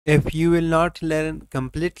If you will not learn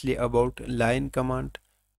completely about line command,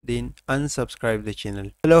 then unsubscribe the channel.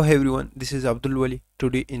 Hello everyone, this is Abdul Wali.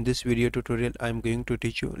 Today in this video tutorial I am going to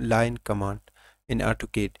teach you line command in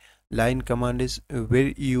AutoCAD. Line command is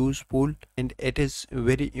very useful and it is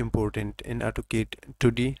very important in AutoCAD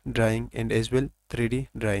 2D drawing and as well 3D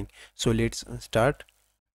drawing. So let's start.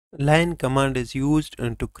 Line command is used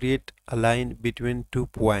to create a line between 2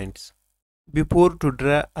 points. Before to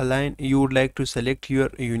draw a line, you would like to select your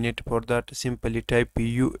unit. For that, simply type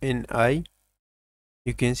UNI.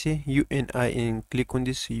 You can see UNI and click on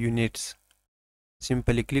this units.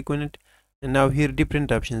 Simply click on it. And now here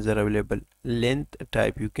different options are available. Length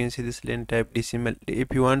type, you can see this length type decimal. If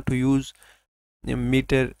you want to use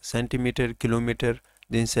meter, centimeter, kilometer,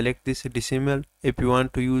 then select this decimal. If you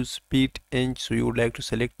want to use feet, inch, so you would like to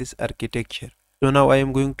select this architecture. So now I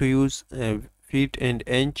am going to use feet and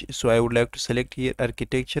inch, so I would like to select here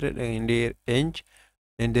architecture and here inch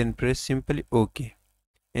and then press simply OK.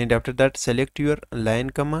 And after that select your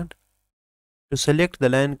line command. To select the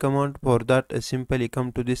line command, for that simply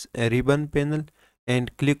come to this ribbon panel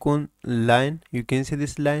and click on line. You can see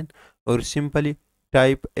this line, or simply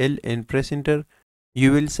type L and press enter.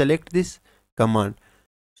 You will select this command.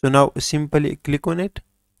 So now simply click on it.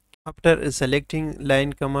 After selecting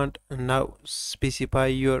line command, now specify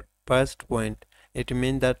your first point. It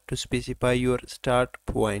means that to specify your start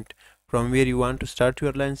point from where you want to start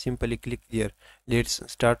your line, simply click here. Let's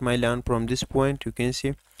start my line from this point, you can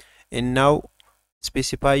see. And now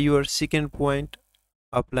specify your second point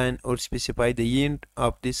of line, or specify the end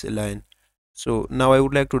of this line. So now I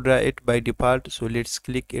would like to draw it by default, so let's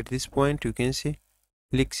click at this point, you can see.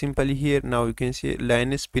 Click simply here. Now you can see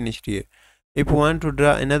line is finished here. If you want to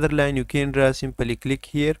draw another line, you can draw, simply click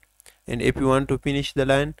here. And if you want to finish the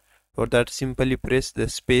line, for that simply press the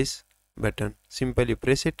space button. Simply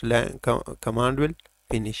press it, command will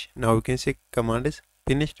finish. Now you can see command is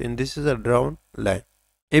finished and this is a drawn line.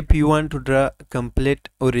 If you want to draw complete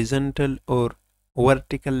horizontal or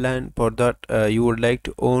vertical line, for that you would like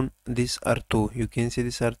to own this ortho. You can see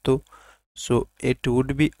this ortho, so it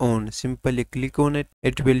would be on. Simply click on it.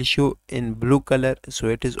 It will show in blue color, so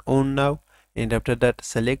it is on now. And after that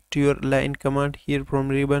select your line command here from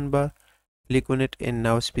ribbon bar, click on it, and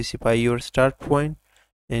now specify your start point.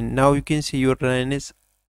 And now you can see your line is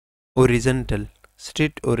horizontal,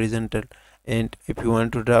 straight horizontal. And if you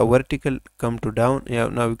want to draw vertical, come to down. Yeah,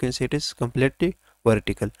 now you can see it is completely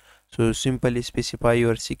vertical. So simply specify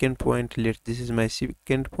your second point. This is my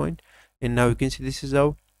second point, and now you can see this is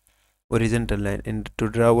our horizontal line. And to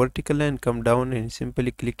draw vertical line, come down and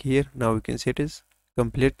simply click here. Now you can see it is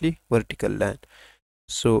completely vertical line.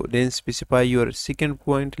 So then specify your second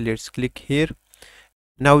point. Let's click here.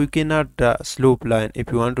 Now you cannot draw slope line.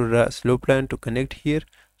 If you want to draw slope line to connect here,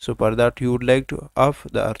 so for that you would like to off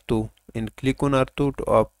the R2 and click on R2 to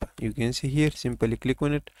off. You can see here, simply click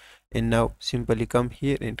on it, and now simply come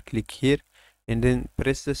here and click here and then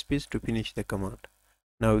press the space to finish the command.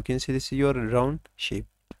 Now you can see this is your round shape.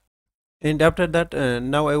 And after that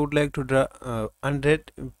now I would like to draw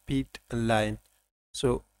 100 feet line.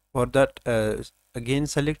 So for that again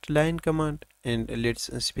select line command, and let's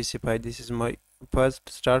specify this is my first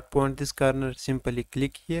start point, this corner. Simply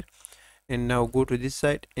click here and now go to this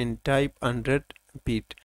side and type 100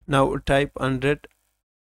 feet. Now type 100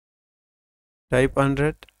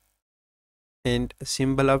 and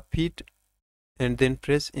symbol of feet, and then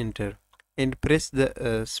press enter and press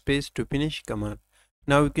the space to finish command.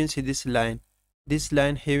 Now you can see this line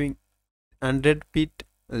having 100 feet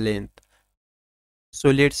length. So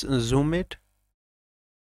let's zoom it,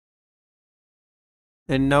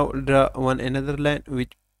 and now draw another line with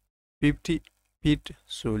 50 feet.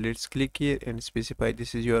 So let's click here and specify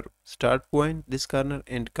this is your start point, this corner,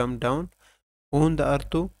 and come down on the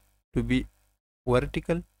ortho to be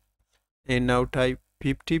vertical. And now type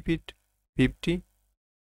 50 feet, 50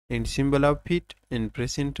 and symbol of feet, and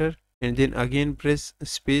press enter, and then again press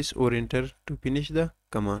space or enter to finish the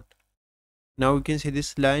command. Now you can see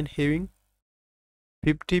this line having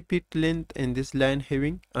 50 feet length and this line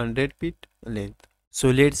having 100 feet length. So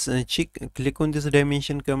let's click on this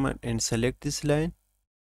dimension command and select this line.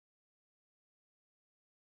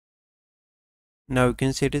 Now you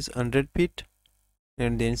can see it is 100 feet,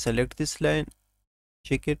 and then select this line,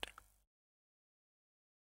 check it.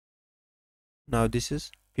 Now this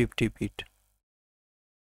is 50 feet.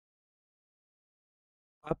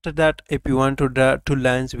 After that, if you want to draw two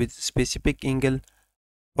lines with specific angle,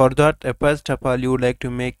 for that first of all you would like to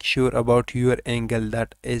make sure about your angle,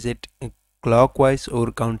 that is it clockwise or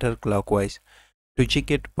counterclockwise. To check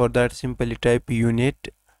it, for that simply type unit,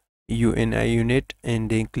 UNI unit, and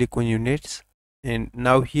then click on units. and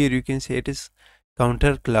now here you can say it is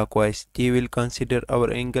counterclockwise. They will consider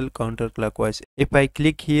our angle counterclockwise. If I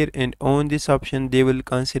click here and on this option, they will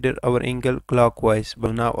consider our angle clockwise,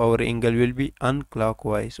 but now our angle will be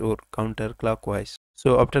unclockwise or counterclockwise.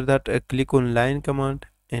 So after that, click on line command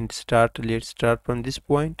and let's start from this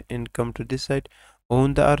point and come to this side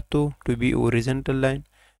on the ortho to be horizontal line,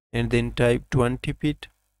 and then type 20 feet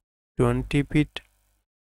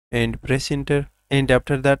and press enter. And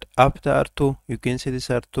after that, up the ortho, you can see this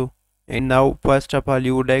ortho. And now first of all,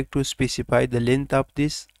 you would like to specify the length of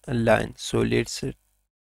this line. So let's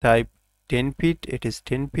type 10 feet. It is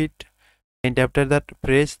 10 feet. And after that,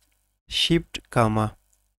 press shift comma.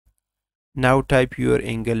 Now type your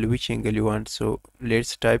angle, which angle you want. So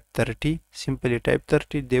let's type 30. Simply type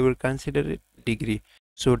 30. They will consider it degree.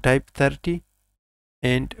 So type 30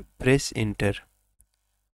 and press enter.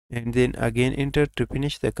 And then again enter to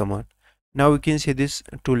finish the command. Now we can see this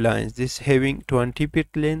two lines, this having 20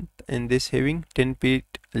 feet length and this having 10 feet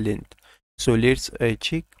length. So let's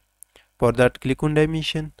check. For that, click on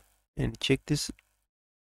dimension and check this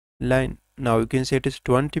line. Now you can see it is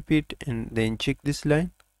 20 feet, and then check this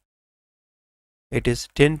line, it is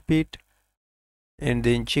 10 feet, and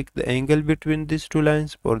then check the angle between these two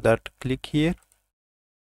lines. For that, click here,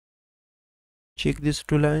 check these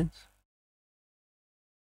two lines.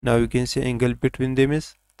 Now you can see angle between them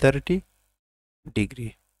is 30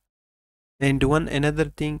 degree. And one another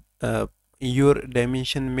thing, your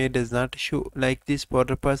dimension may does not show like this for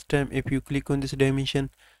the first time. If you click on this dimension,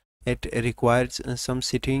 it requires some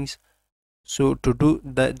settings. So to do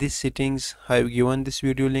these settings, I have given this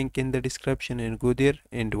video link in the description, and go there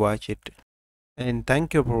and watch it. And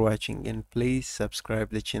thank you for watching, and please subscribe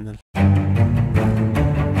the channel.